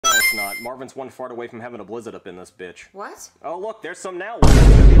course not. Marvin's one fart away from having a blizzard up in this bitch. What? Oh, look, there's some now. It's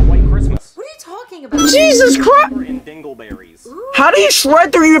gonna be a white Christmas. What are you talking about? Jesus Christ! And dingleberries. Ooh. How do you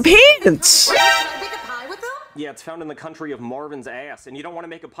shred through your pants? Can I make a pie with them? Yeah, it's found in the country of Marvin's ass, and you don't want to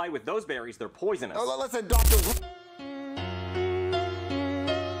make a pie with those berries. They're poisonous. Oh, listen, Doctor.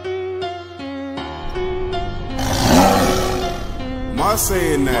 My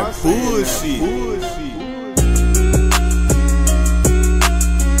saying that bullshit.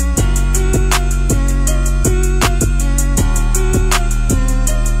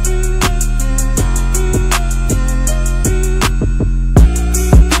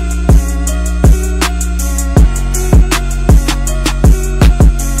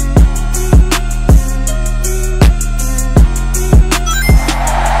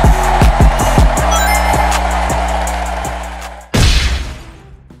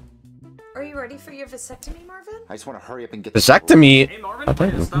 Are you ready for your vasectomy, Marvin? I just want to hurry up and get Vasectomy. Hey, Marvin,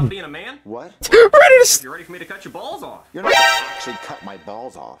 ready to stop being a man? What? Ready to You're ready for me to cut your balls off? You're not gonna actually cut my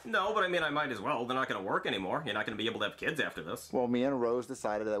balls off. No, but I mean, I might as well. They're not going to work anymore. You're not going to be able to have kids after this. Well, me and Rose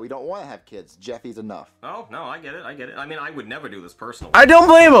decided that we don't want to have kids. Jeffy's enough. Oh, no, I get it. I get it. I mean, I would never do this personally. I don't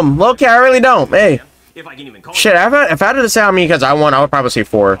blame him. Low-key, I really don't. Hey. If I can even call Shit, if I had to decide on me because I won, I would probably say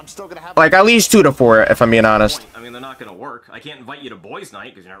 4. I'm still gonna have Like, at least 2 to 4, if I'm being honest. I mean, they're not going to work. I can't invite you to boys'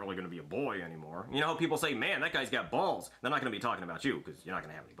 night because you're not really going to be a boy anymore. You know how people say, man, that guy's got balls. They're not going to be talking about you because you're not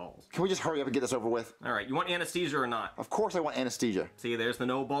going to have any balls. Can we just hurry up and get this over with? All right, you want anesthesia or not? Of course I want anesthesia. See, there's the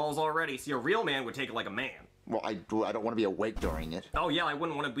no balls already. See, a real man would take it like a man. Well, I don't want to be awake during it. Oh, yeah, I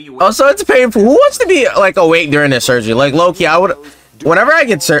wouldn't want to be... Also, it's painful. Who wants to be, like, awake during this surgery? Like, low-key, I would... Whenever I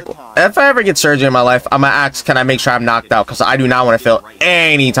get if I ever get surgery in my life, I'm gonna ask, can I make sure I'm knocked out? Because I do not want to feel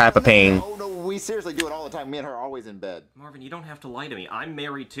any type of pain. Oh, no, we seriously do it all the time. Me and her are always in bed. Marvin, you don't have to lie to me. I'm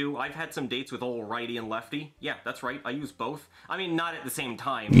married, too. I've had some dates with old righty and lefty. Yeah, that's right. I use both. I mean, not at the same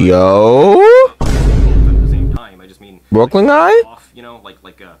time. Yo? At the same time. I just mean... Brooklyn guy? Off, you know, like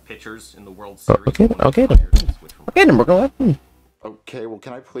pitchers in the World Series. Okay then. Okay, then, Brooklyn guy. Okay, well,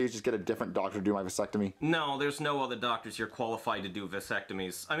 can I please just get a different doctor to do my vasectomy? No, there's no other doctors here qualified to do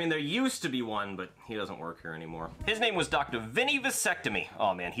vasectomies. I mean, there used to be one, but he doesn't work here anymore. His name was Dr. Vinny Vasectomy.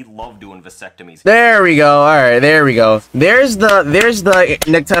 Oh man, he loved doing vasectomies. There we go. All right, there we go. There's the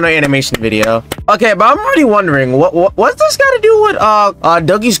Nintendo animation video. Okay, but I'm already wondering what's this got to do with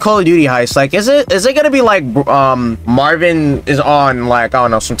Duggie's Call of Duty heist? Like, is it gonna be like Marvin is on, like, I don't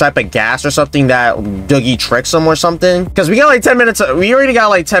know, some type of gas or something that Duggie tricks him or something? Because we got like 10 minutes. We already got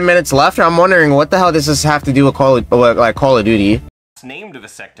like 10 minutes left. I'm wondering what the hell does this have to do with Call of Duty? Named a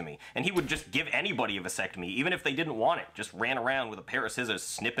vasectomy, and he would just give anybody a vasectomy, even if they didn't want it. Just ran around with a pair of scissors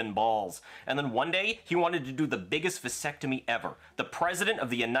snipping balls. And then one day, he wanted to do the biggest vasectomy ever. The President of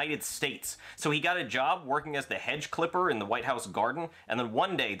the United States. So he got a job working as the hedge clipper in the White House garden, and then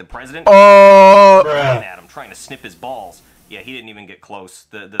one day, the President ran at him, trying to snip his balls. Yeah, he didn't even get close.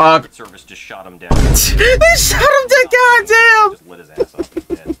 The Secret Service just shot him down. They shot him dead, goddamn! Just lit his ass up. He's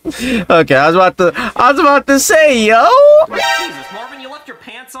dead. Okay, I was about to say, yo. Jesus, Marvin, you left your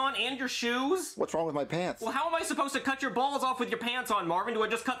pants on and your shoes? What's wrong with my pants? Well, how am I supposed to cut your balls off with your pants on, Marvin? Do I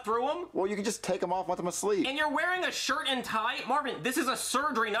just cut through them? Well, you can just take them off once I'm asleep. And you're wearing a shirt and tie? Marvin, this is a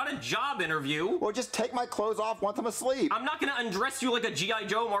surgery, not a job interview. Well, just take my clothes off once I'm asleep. I'm not gonna undress you like a G.I.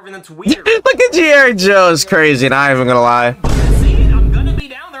 Joe, Marvin. That's weird. Look at G.I. Joe is crazy, not even gonna lie. I'm gonna be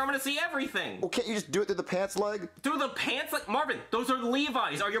down there. I'm gonna see everything. Well, can't you just do it through the pants leg? Through the pants? Like, Marvin, those are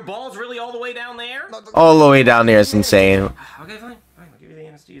Levi's. Are your balls really all the way down there? No, All the way down there is insane. Okay, fine. I'll give you the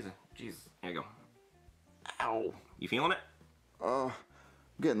anesthesia. Jesus. Here you go. Ow. You feeling it? I'm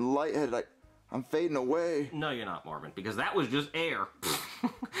getting lightheaded. I'm fading away. No, you're not, Marvin, because that was just air.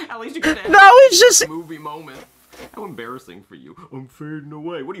 At least you could have No, it's just... a movie moment. How embarrassing for you. I'm fading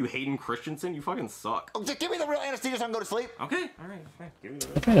away. What are you, Hayden Christensen? You fucking suck. Oh, just give me the real anesthesia so I can go to sleep. Okay, alright, fine. Give me the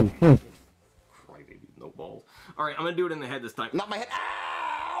Crybaby, no balls. Alright, I'm gonna do it in the head this time. Not my head.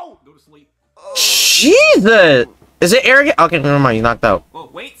 Ow! Go to sleep. Jesus! Is it arrogant? Okay, never mind, he's knocked out. Oh,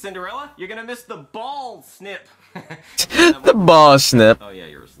 wait, Cinderella, you're gonna miss the ball snip. The ball snip. Oh yeah,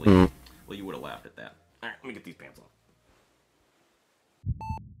 you're asleep. Well, you would have laughed at that. Alright, let me get these pants off.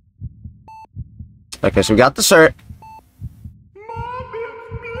 Okay, so we got the cert.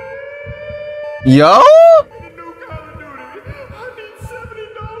 Yo?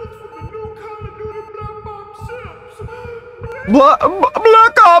 Black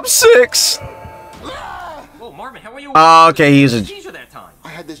Ops 6. Whoa, Marvin, how are you? Oh, okay, he's a... that time. I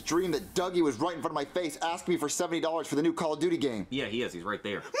had this dream that Duggie was right in front of my face asking me for $70 for the new Call of Duty game. Yeah, he is. He's right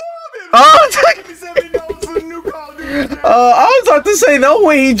there. Marvin, Oh, Give me $70 for the new Call of Duty. I was about to say, no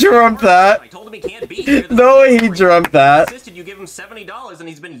way he dreamt that. I told him he can't be here. No way he dreamt that. Insisted you give him $70 and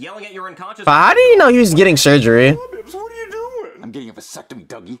he's been yelling at your unconscious. But how do you know he was getting surgery? Bibbs, what are you doing? I'm getting a vasectomy,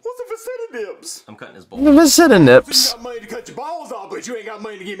 Dougie. What's a facility dips? I'm cutting his The balls. vicinity You nips. got money to cut your balls off, but you ain't got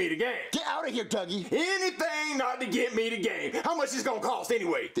money to give me the game. Get out of here, Dougie. Anything not to get me the game. How much is gonna cost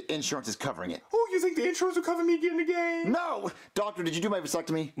anyway? The insurance is covering it. Oh, you think the insurance will cover me getting the game? No! Doctor, did you do my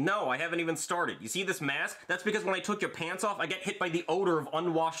vasectomy? No, I haven't even started. You see this mask? That's because when I took your pants off, I get hit by the odor of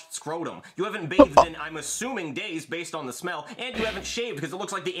unwashed scrotum. You haven't bathed in, I'm assuming, days based on the smell, and you haven't shaved because it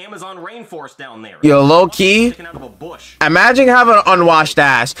looks like the Amazon rainforest down there. Yo, low key. Sticking out of a bush. Imagine having an unwashed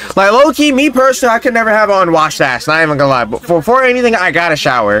ass. Like, low key, me personally, I could never have an unwashed ass. Not even gonna lie. But for anything, I gotta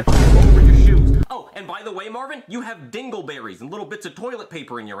shower. Over your shoes. Oh, and by the way, Marvin, you have dingleberries and little bits of toilet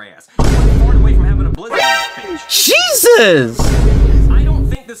paper in your ass. You're far away from having a blizzard in this bitch. Jesus! I don't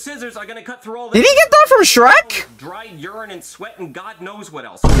think the scissors are gonna cut through all this. Did he get that from Shrek? Dried urine and sweat and God knows what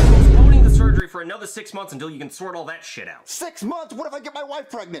else. We're postponing the surgery for another 6 months until you can sort all that shit out. 6 months? What if I get my wife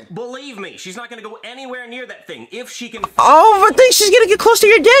pregnant? Believe me, she's not gonna go anywhere near that thing if she can. Oh, I think she's gonna get close to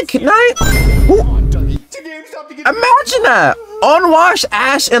your dick. Night. Imagine that. Unwashed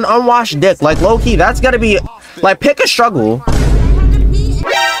ass and unwashed dick. Like, low key, that's gotta be, like, pick a struggle. I had to pee and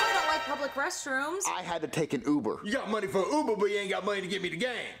I don't like public restrooms. I had to take an Uber. You got money for Uber, but you ain't got money to give me the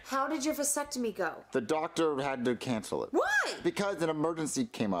game. How did your vasectomy go? The doctor had to cancel it. Why? Because an emergency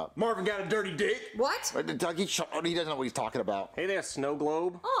came up. Marvin got a dirty dick. What? Dougie, he doesn't know what he's talking about. Hey there, Snow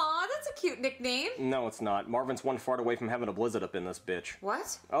Globe. Aw, that's a cute nickname. No, it's not. Marvin's one fart away from having a blizzard up in this bitch.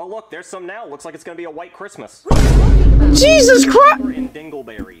 What? Oh, look, there's some now. Looks like it's gonna be a white Christmas. What are you talking about? Jesus Christ! And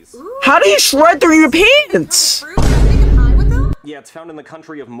dingleberries. How do you shred through your pants? Fruit? Can I make a pie with them? Yeah, it's found in the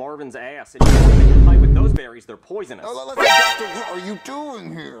country of Marvin's ass. And you don't make a pie with those berries, they're poisonous. Listen, doctor, what are you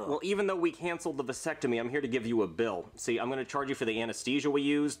doing here? Well, even though we canceled the vasectomy, I'm here to give you a bill. See, I'm gonna charge you for the anesthesia we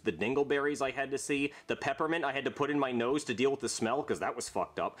used, the dingleberries I had to see, the peppermint I had to put in my nose to deal with the smell, because that was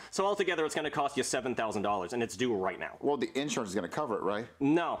fucked up. So altogether, it's gonna cost you $7,000, and it's due right now. Well, the insurance is going to cover it, right?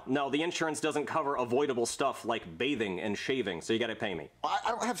 No, the insurance doesn't cover avoidable stuff like bathing and shaving, so you gotta pay me. I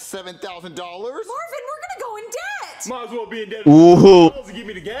don't have $7,000. Marvin, we're gonna go in debt. Might as well be in debt Ooh. to give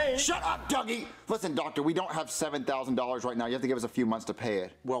me the game. Shut up, Dougie! Listen, doctor, we don't have $7,000 right now. You have to give us a few months to pay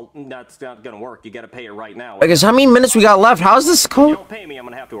it. Well, that's not gonna work. You gotta pay it right now. I guess how many minutes we got left? How's this If you go? don't pay me, I'm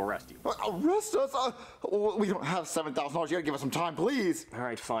gonna have to arrest you. Arrest us? We don't have $7,000. You gotta give us some time, please.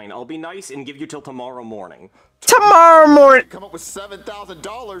 Alright, fine. I'll be nice and give you till tomorrow morning. Tomorrow morning. Come up with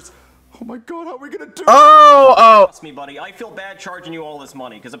 $7,000. Oh my God, how are we gonna do it? Oh. Trust me, buddy, I feel bad charging you all this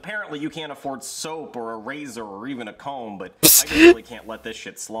money, because apparently you can't afford soap or a razor or even a comb, but I just really can't let this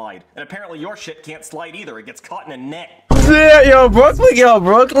shit slide. And apparently your shit can't slide either, it gets caught in a net. Yeah,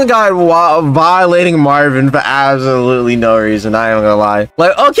 Brooklyn got violating Marvin for absolutely no reason. I ain't gonna lie.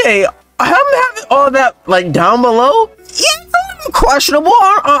 Like, okay, I'm having all that like down below. Yeah, it's a little questionable.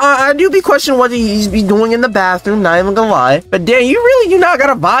 I do be questioning what he's be doing in the bathroom. Not even gonna lie. But damn, you really do not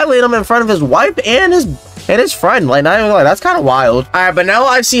gotta violate him in front of his wife and his friend. Like, not even gonna lie, that's kind of wild. All right, but now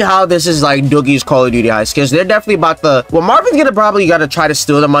I see how this is like Dougie's Call of Duty heist, because they're definitely about the. Well, Marvin's gonna probably gotta try to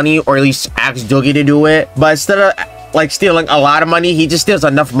steal the money, or at least ask Dougie to do it. But instead of like stealing a lot of money, he just steals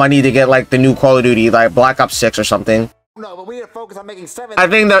enough money to get like the new Call of Duty, like Black Ops 6 or something. No, but we need to focus on making I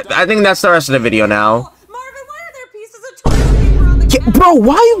think that's the rest of the video now. Marvin, why are there pieces of toilet paper on the couch? Bro,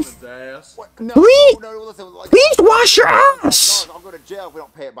 why you? No, Please- listen, like, Please wash your ass. I'll go to jail if we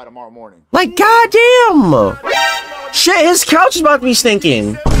don't pay it by tomorrow morning. Like, goddamn. Shit, his couch is about to be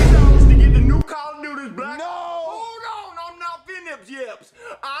stinking. $70 to get the new Call of Duty Black. No! Hold on, I'm not finished yet.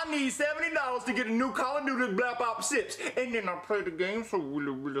 I need $70 to get a new Call of Duty Black Ops 6. And then I play the game so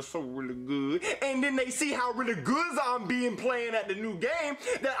really good. And then they see how really good I'm being playing at the new game,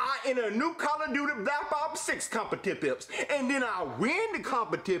 that I enter a new Call of Duty Black Ops 6 competitions. And then I win the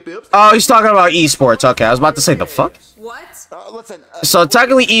competitions. Oh, he's talking about esports. Okay, I was about to say the fuck. What? Listen. So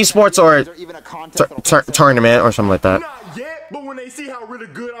technically esports or is there even a contest? tournament or something like that. Not yet, but when they see how really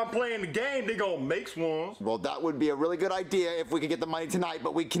good I'm playing the game, they gonna make ones. Well, that would be a really good idea if we could get the money tonight,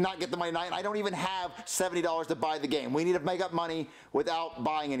 but we cannot get the money tonight. I don't even have $70 to buy the game. We need to make up money without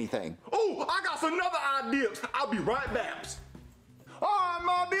buying anything. Oh, I got some other ideas. I'll be right back. Alright,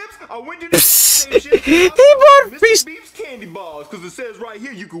 my bips, I went to the same shit. He bought Mr. Beef's candy bars, because it says right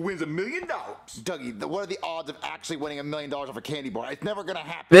here you could win $1 million. Dougie, what are the odds of actually winning $1 million off a candy bar? It's never gonna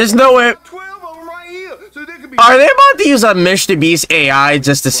happen. There's no way. 12 of them right here, so there could be. Are they about to use a Mr. Beast AI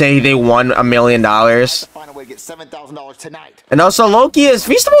just to say they won $1 million? I have to find a way to get $7,000 tonight. And also, Loki is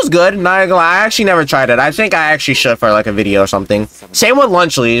Feastable's good. Not gonna lie, I actually never tried it. I think I actually should for like a video or something. Same with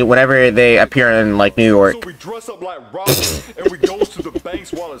Lunchly whenever they appear in like New York. So we dress up like robbers and we go to the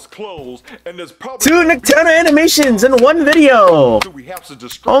banks while it's closed, and there's probably 2 Nocturno animations in one video. so we have to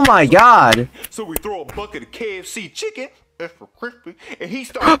distract Oh my god. So we throw a bucket of KFC chicken, extra crispy, and he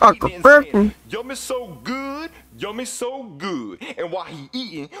starts eating and saying, "Yummy so good, yummy so good." And while he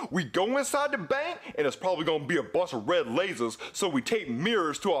eating, we go inside the bank, and it's probably gonna be a bunch of red lasers. So we tape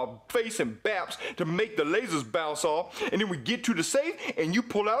mirrors to our face and baps to make the lasers bounce off. And then we get to the safe, and you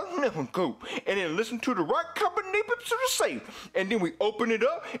pull out a lemon coat, and then listen to the right combination to the safe. And then we open it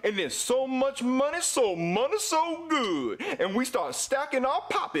up, and then so much money, so good. And we start stacking our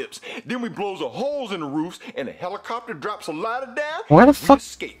pop-ups. Then we blows the holes in the roofs, and the helicopter drops a ladder down. Where the fuck?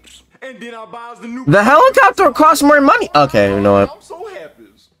 Escapes. And then I buys the new. The helicopter costs more money. Okay, you know what? I'm so happy.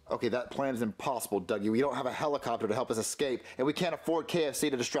 Okay, that plan is impossible, Dougie. We don't have a helicopter to help us escape, and we can't afford KFC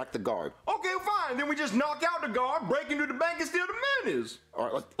to distract the guard. Okay, fine. Then we just knock out the guard, break into the bank, and steal the monies.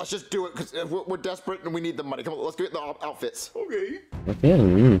 All right, let's just do it, because we're desperate and we need the money. Come on, let's get the outfits. Okay.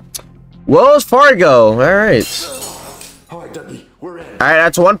 Okay. Wells Fargo. All right. All right, Dougie, we're in. All right,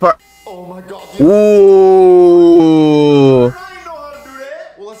 that's one part. Oh my God. Ooh. I ain't know how to do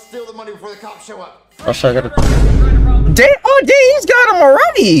that. Well, let's steal the money before the cops show up. Oh, sorry, I gotta. He's got him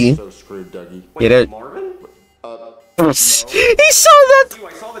already. So screwed, Dougie. Get it? Marvin? He saw that.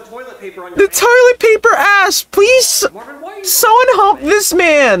 I saw the toilet paper on The your toilet paper ass. Please, Marvin, why are you someone help this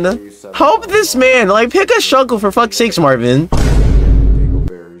man. Help this man. Like, pick a struggle for fuck's sakes, Marvin.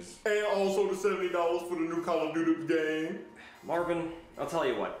 Dingleberries. And also the $70 for the new Call of Duty game. Marvin, I'll tell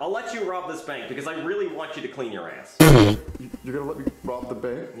you what. I'll let you rob this bank because I really want you to clean your ass. You're gonna let me rob the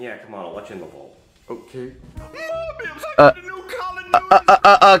bank? Yeah, come on, I'll let you in the vault. Okay.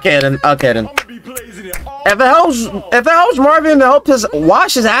 Okay then. Okay then. I'm gonna be blazing it all. If it helps Marvin to help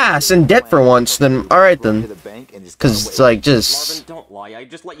wash his ass in debt for once, then all right then. Cause it's like just. Marvin, don't lie. I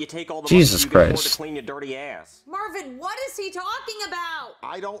just let you take all the Jesus money you can afford Christ. to clean your dirty ass. Marvin, what is he talking about?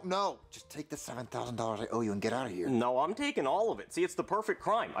 I don't know. Just take the $7,000 I owe you and get out of here. No, I'm taking all of it. See, it's the perfect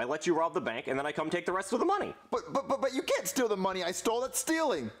crime. I let you rob the bank, and then I come take the rest of the money. But you can't steal the money I stole. That's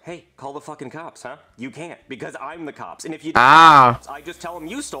stealing. Hey, call the fucking cops, huh? You can't, because I'm the cops. And if you I just tell them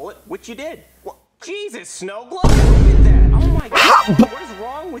you stole it, which you did. What? Jesus, Snow Globe, look at that. Oh my God, what is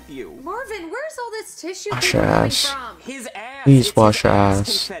wrong with you? Marvin, where's all this tissue Wash paper your coming ass. from? His ass. Please It's wash his your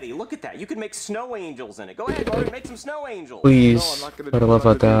ass. confetti. Look at that. You could make snow angels in it. Go ahead, Marvin, make some snow angels. Please. For the love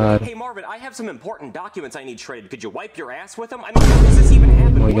of God. Hey, Marvin, I have some important documents I need shredded. Could you wipe your ass with them? I mean, how does this even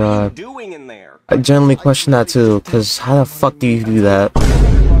happen? Oh my what are you God. doing in there? I generally question that too, cause how the fuck do you do that?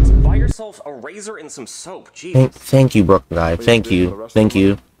 $100. Buy yourself a razor and some soap. Jesus. Thank you, Brooklyn guy. Thank you. Thank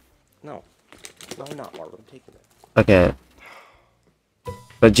you. No. No, I'm not, Marvin. I'm taking it. Okay.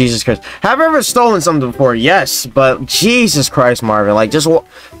 But Jesus Christ. Have I ever stolen something before? Yes, but Jesus Christ, Marvin. Like, just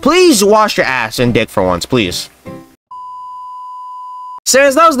please wash your ass and dick for once, please.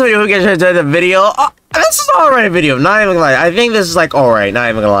 Serious, that was the video. Who gets to the video? This is an alright video. Not even gonna lie. I think this is like alright. Not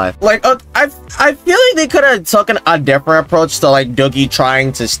even gonna lie. Like, I feel like they could have taken a different approach to like Duggie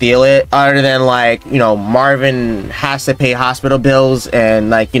trying to steal it, other than like, you know, Marvin has to pay hospital bills, and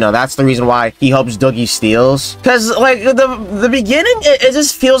like, you know, that's the reason why he hopes Duggie steals. Cause like the beginning, it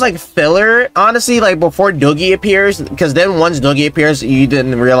just feels like filler, honestly. Like before Duggie appears, because then once Duggie appears, you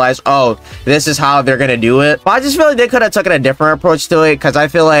didn't realize, oh, this is how they're gonna do it. But I just feel like they could have taken a different approach to it, because I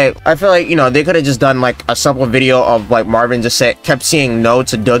feel like you know, they could have just done like a simple video of like Marvin just kept saying no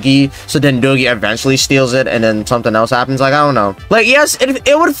to Duggie, so then Duggie eventually steals it, and then something else happens. Like, I don't know. Like, yes,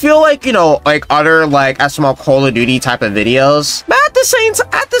 it would feel like, you know, like other like SML Call of Duty type of videos, but at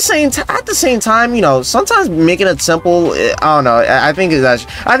the same time, you know, sometimes making it simple, I don't know. I think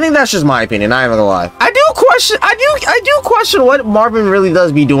that's just my opinion. I'm not gonna lie. I do question what Marvin really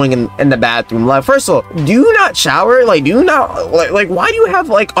does be doing in the bathroom. Like, first of all, do you not shower? Like, do you not like why do you have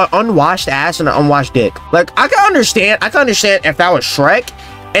like an unwashed ass and an unwashed dick? Like, I can understand if that was Shrek,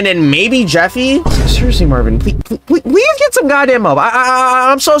 and then maybe Jeffy. Seriously, Marvin, please get some goddamn help.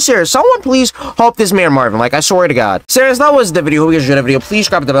 I'm so serious. Someone please help this man, Marvin. Like, I swear to God. Serious, that was the video. Hope you guys enjoyed the video. Please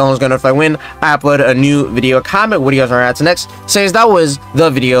subscribe to the bell and it's gonna notify when I upload a new video. Comment what you guys are at next. Serious, that was the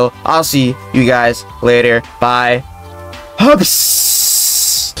video. I'll see you guys later. Bye. Hoops.